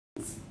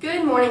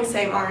Good morning,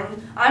 St.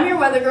 Martin. I'm your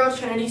weather girl,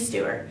 Trinity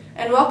Stewart,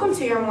 and welcome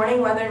to your morning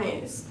weather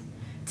news.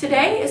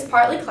 Today is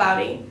partly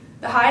cloudy,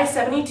 the high is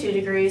 72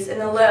 degrees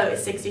and the low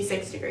is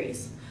 66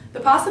 degrees.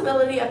 The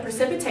possibility of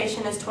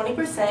precipitation is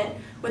 20%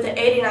 with an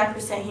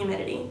 89%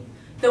 humidity.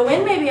 The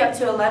wind may be up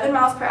to 11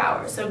 miles per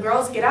hour, so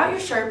girls, get out your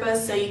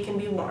Sherpas so you can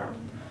be warm.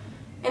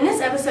 In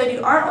this episode,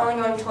 you aren't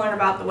only going to learn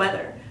about the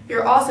weather,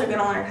 you're also going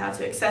to learn how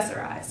to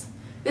accessorize.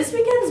 This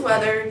weekend's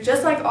weather,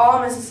 just like all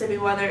Mississippi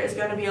weather, is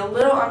going to be a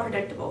little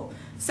unpredictable.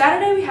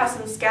 Saturday we have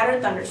some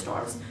scattered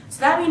thunderstorms, so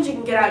that means you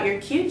can get out your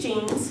cute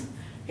jeans,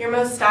 your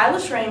most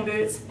stylish rain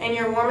boots, and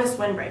your warmest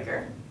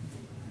windbreaker.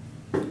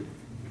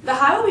 The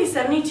high will be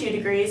 72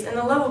 degrees and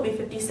the low will be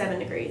 57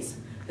 degrees.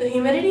 The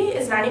humidity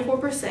is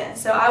 94%,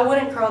 so I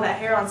wouldn't curl that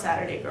hair on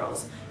Saturday,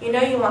 girls. You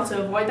know you want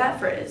to avoid that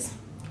frizz.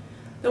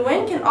 The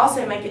wind can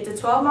also make it to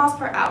 12 miles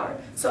per hour,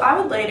 so I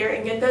would later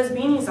and get those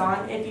beanies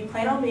on if you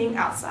plan on being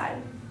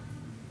outside.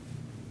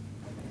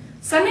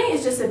 Sunday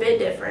is just a bit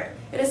different.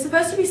 It is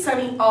supposed to be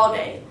sunny all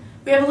day.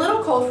 We have a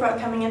little cold front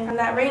coming in from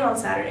that rain on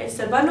Saturday,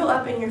 so bundle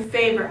up in your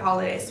favorite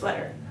holiday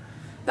sweater.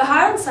 The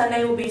high on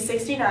Sunday will be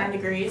 69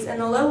 degrees and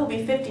the low will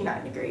be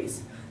 59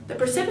 degrees. The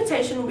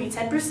precipitation will be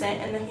 10%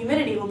 and the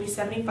humidity will be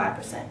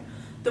 75%.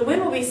 The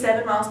wind will be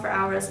 7 miles per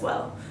hour as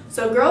well.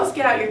 So girls,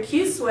 get out your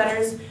cute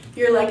sweaters,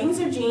 your leggings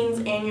or jeans,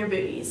 and your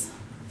booties.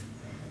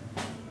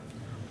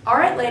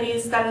 Alright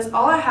ladies, that is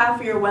all I have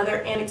for your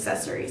weather and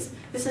accessories.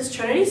 This is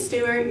Trinity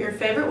Stewart, your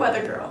favorite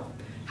weather girl.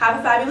 Have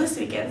a fabulous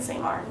weekend,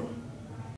 St. Martin.